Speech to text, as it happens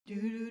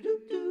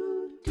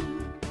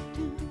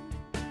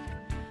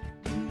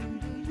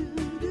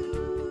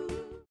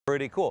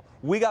Pretty cool.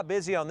 We got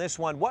busy on this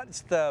one.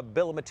 What's the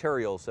bill of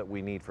materials that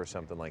we need for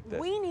something like this?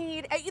 We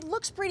need, it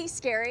looks pretty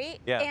scary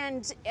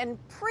and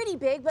pretty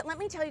big, but let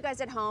me tell you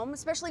guys at home,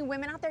 especially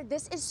women out there,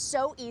 this is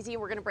so easy.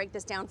 We're gonna break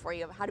this down for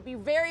you of how to be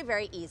very,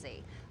 very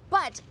easy.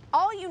 But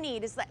all you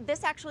need is that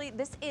this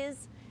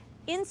is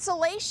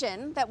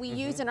insulation that we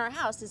use in our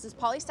house. This is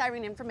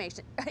polystyrene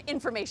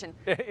insulation.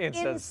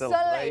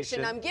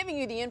 I'm giving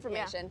you the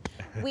information.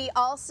 Yeah. We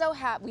also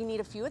we need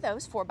a few of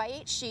those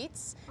 4x8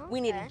 sheets. Okay.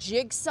 We need a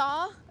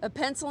jigsaw, a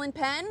pencil and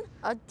pen,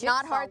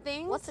 not hard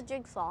things. What's a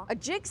jigsaw? A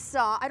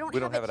jigsaw, I don't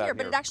have it here,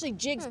 but it actually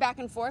jigs back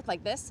and forth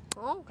like this.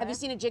 Okay. Have you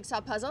seen a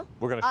jigsaw puzzle?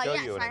 We're going to show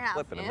you in a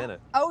clip in a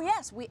minute. Oh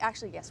yes, we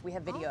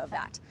have video of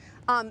that.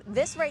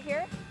 This right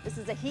here, this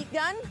is a heat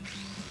gun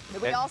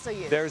that we also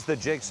use. There's the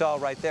jigsaw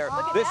right there.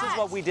 This is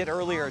what we did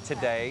earlier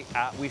today.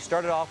 We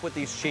started off with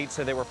these sheets,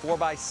 and they were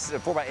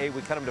 4x8.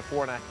 We cut them to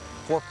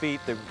 4 feet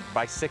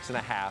by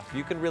 6.5.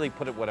 You can really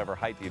put it whatever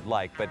height you'd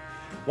like, but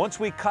once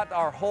we cut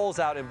our holes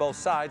out in both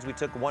sides, we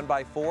took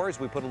 1x4s,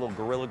 we put a little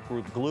Gorilla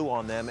Glue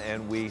on them,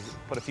 and we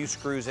put a few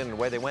screws in, and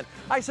away they went.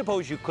 I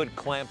suppose you could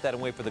clamp that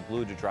and wait for the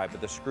glue to dry, but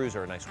the screws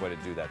are a nice way to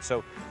do that.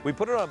 So we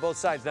put it on both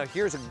sides. Now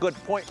here's a good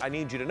point I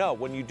need you to know.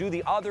 When you do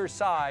the other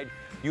side,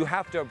 you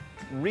have to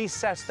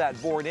recess that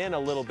board in a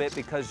little bit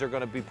because they're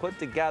going to be put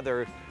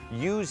together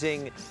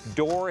using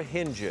door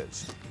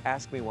hinges.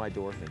 Ask me why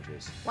door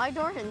hinges. Why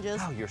door hinges?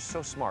 Oh, you're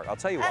so smart. I'll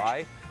tell you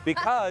why.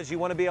 Because you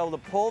want to be able to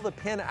pull the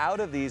pin out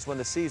of these when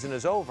the season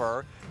is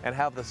over and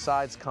have the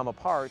sides come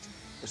apart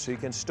so you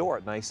can store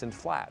it nice and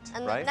flat,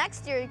 and right? then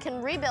next year you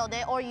can rebuild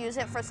it or use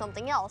it for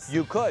something else.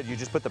 You could. You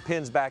just put the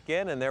pins back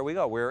in and there we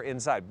go. We're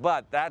inside.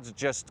 But that's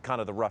just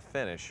kind of the rough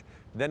finish.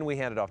 Then we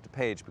hand it off to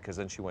Paige because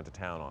then she went to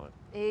town on it.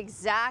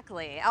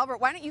 Exactly. Albert,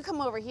 why don't you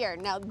come over here?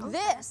 Now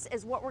this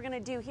is what we're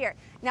gonna do here.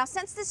 Now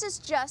since this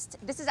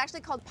is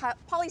actually called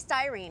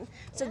polystyrene,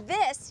 so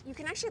this, you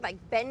can actually like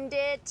bend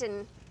it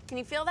and, can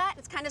you feel that?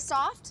 It's kind of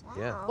soft.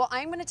 Yeah. Well,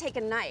 I'm gonna take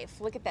a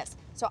knife. Look at this.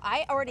 So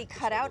I already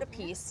cut out a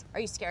piece. Are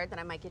you scared that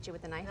I might get you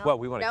with a knife? No. Well,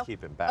 we want to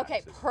keep it back.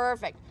 Okay,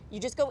 perfect.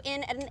 You just go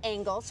in at an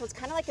angle, so it's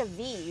kind of like a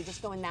V. You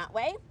just go in that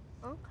way.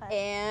 Okay.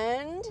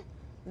 And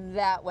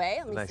that way.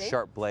 Let me see. Nice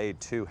sharp blade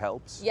too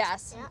helps.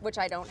 Yes, which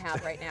I don't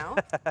have right now.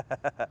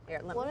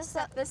 Here, let me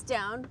set this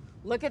down.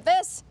 Look at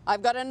this.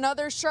 I've got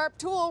another sharp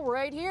tool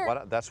right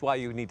here. That's why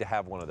you need to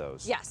have one of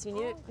those. Yes,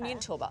 you need a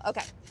tool belt.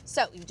 Okay,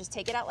 so you just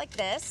take it out like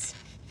this.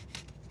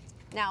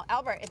 Now,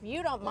 Albert, if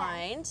you don't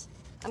mind,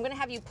 I'm going to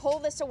have you pull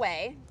this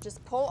away.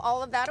 Just pull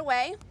all of that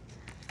away.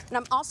 And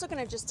I'm also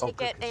going to just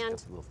take it and...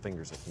 little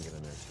fingers I can get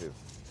in there too.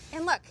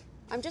 And look,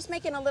 I'm just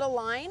making a little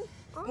line.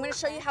 I'm going to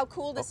show you how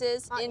cool this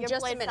is in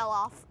just a minute. Fell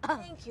off.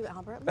 Thank you,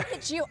 Albert. Look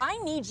at you. I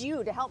need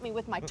you to help me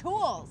with my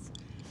tools.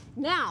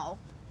 Now,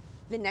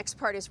 the next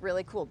part is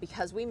really cool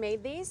because we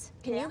made these.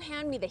 Can you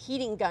hand me the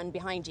heating gun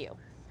behind you?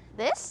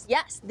 This?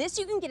 Yes, this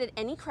you can get at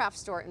any craft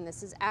store, and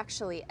this is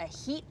actually a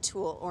heat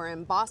tool or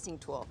embossing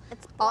tool.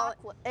 It's black.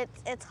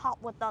 It's hot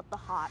without the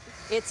hot.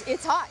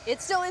 It's hot.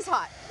 It still is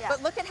hot. Yeah.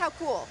 But look at how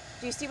cool.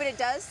 Do you see what it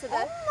does to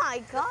the, oh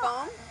my God. the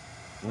foam?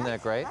 Isn't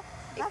that great?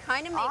 It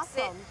kind of makes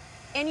it.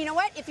 And you know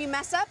what? If you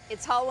mess up,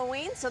 it's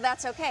Halloween, so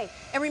that's okay.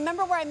 And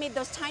remember where I made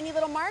those tiny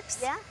little marks?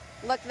 Yeah.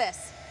 Look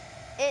this.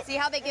 See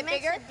how they get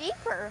bigger? It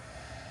deeper.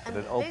 And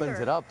it opens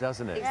it up,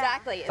 doesn't it?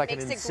 Exactly. It's it like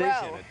makes an it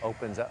incision. grow. It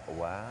opens up.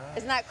 Wow.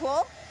 Isn't that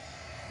cool?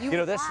 You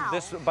know, this,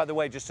 by the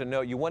way, just to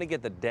know, you want to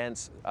get the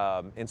dense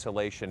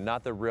insulation,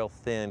 not the real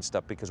thin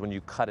stuff, because when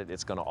you cut it,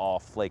 it's going to all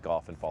flake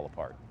off and fall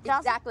apart.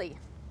 Exactly.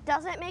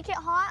 Does it make it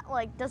hot?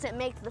 Like, does it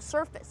make the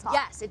surface hot?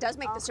 Yes, it does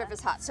make the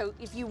surface hot. So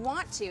if you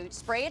want to,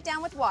 spray it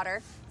down with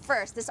water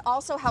first. This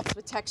also helps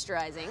with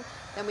texturizing.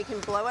 Then we can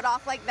blow it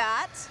off like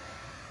that.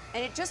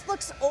 And it just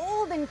looks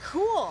old and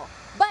cool.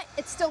 But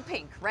it's still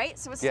pink, right?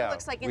 So it still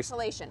looks like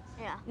insulation.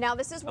 Yeah. Now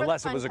this is where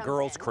unless the fun it was a comes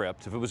girl's in.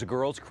 crypt. If it was a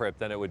girl's crypt,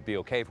 then it would be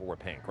okay if it were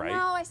pink, right?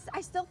 No,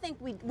 I still think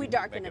we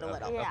darken it a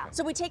little. Yeah.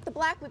 So we take the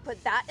black, we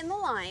put that in the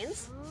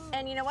lines,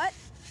 and you know what?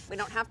 We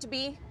don't have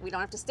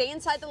to stay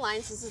inside the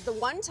lines. This is the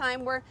one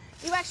time where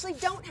you actually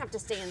don't have to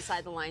stay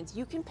inside the lines.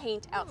 You can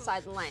paint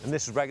outside the lines. And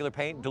this is regular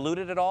paint,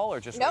 diluted at all, or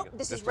just nope?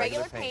 This is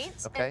regular paint.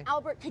 Okay. And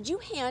Albert, could you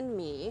hand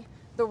me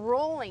the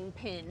rolling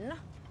pin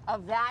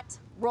of that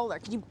roller?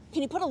 Can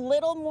you put a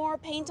little more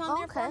paint on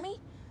there for me?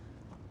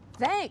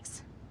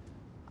 Thanks.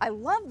 I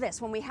love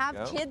this when we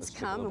have kids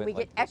come and we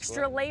get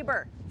extra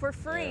labor for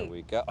free. There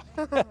we go.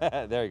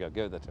 There you go.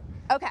 Give it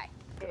that. Okay.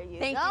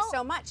 Thank you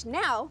so much.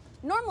 Now,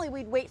 normally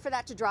we'd wait for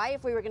that to dry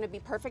if we were going to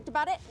be perfect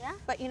about it. Yeah.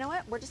 But you know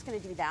what? We're just going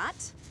to do that.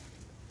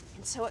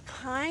 And so it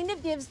kind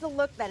of gives the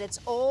look that it's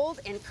old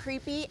and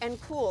creepy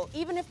and cool,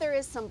 even if there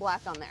is some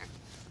black on there.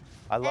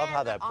 I love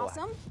how that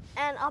awesome.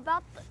 And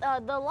about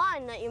the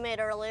line that you made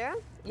earlier.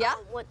 Yeah.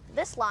 With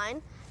this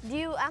line, Do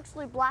you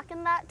actually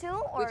blacken that too?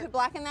 Or? We could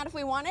blacken that if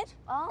we wanted,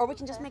 or we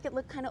can just make it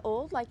look kind of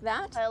old like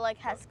that. So it like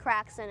has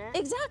cracks in it.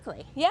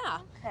 Exactly, yeah.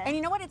 Okay. And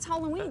you know what? It's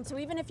Halloween, so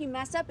even if you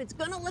mess up, it's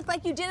gonna look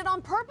like you did it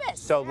on purpose.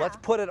 So let's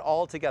put it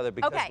all together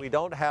because Okay. we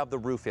don't have the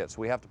roof yet,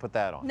 so we have to put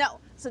that on. No,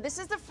 so this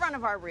is the front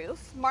of our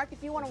roof. Mark,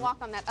 if you want to walk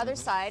on that other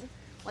side,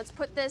 let's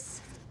put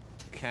this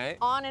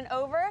on and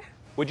over.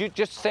 Would you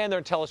just stand there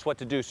and tell us what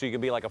to do so you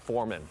can be like a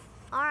foreman?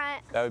 All right.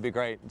 That would be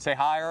great. Say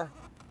higher.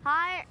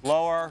 Higher.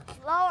 Lower.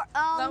 Lower.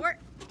 Lower.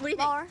 What do you think?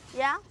 Lower.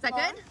 Yeah. Is that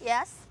lower. good?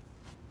 Yes.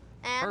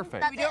 And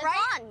Perfect. that's We do it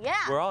right? on. Yeah.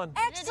 We're on.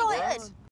 Excellent. Good.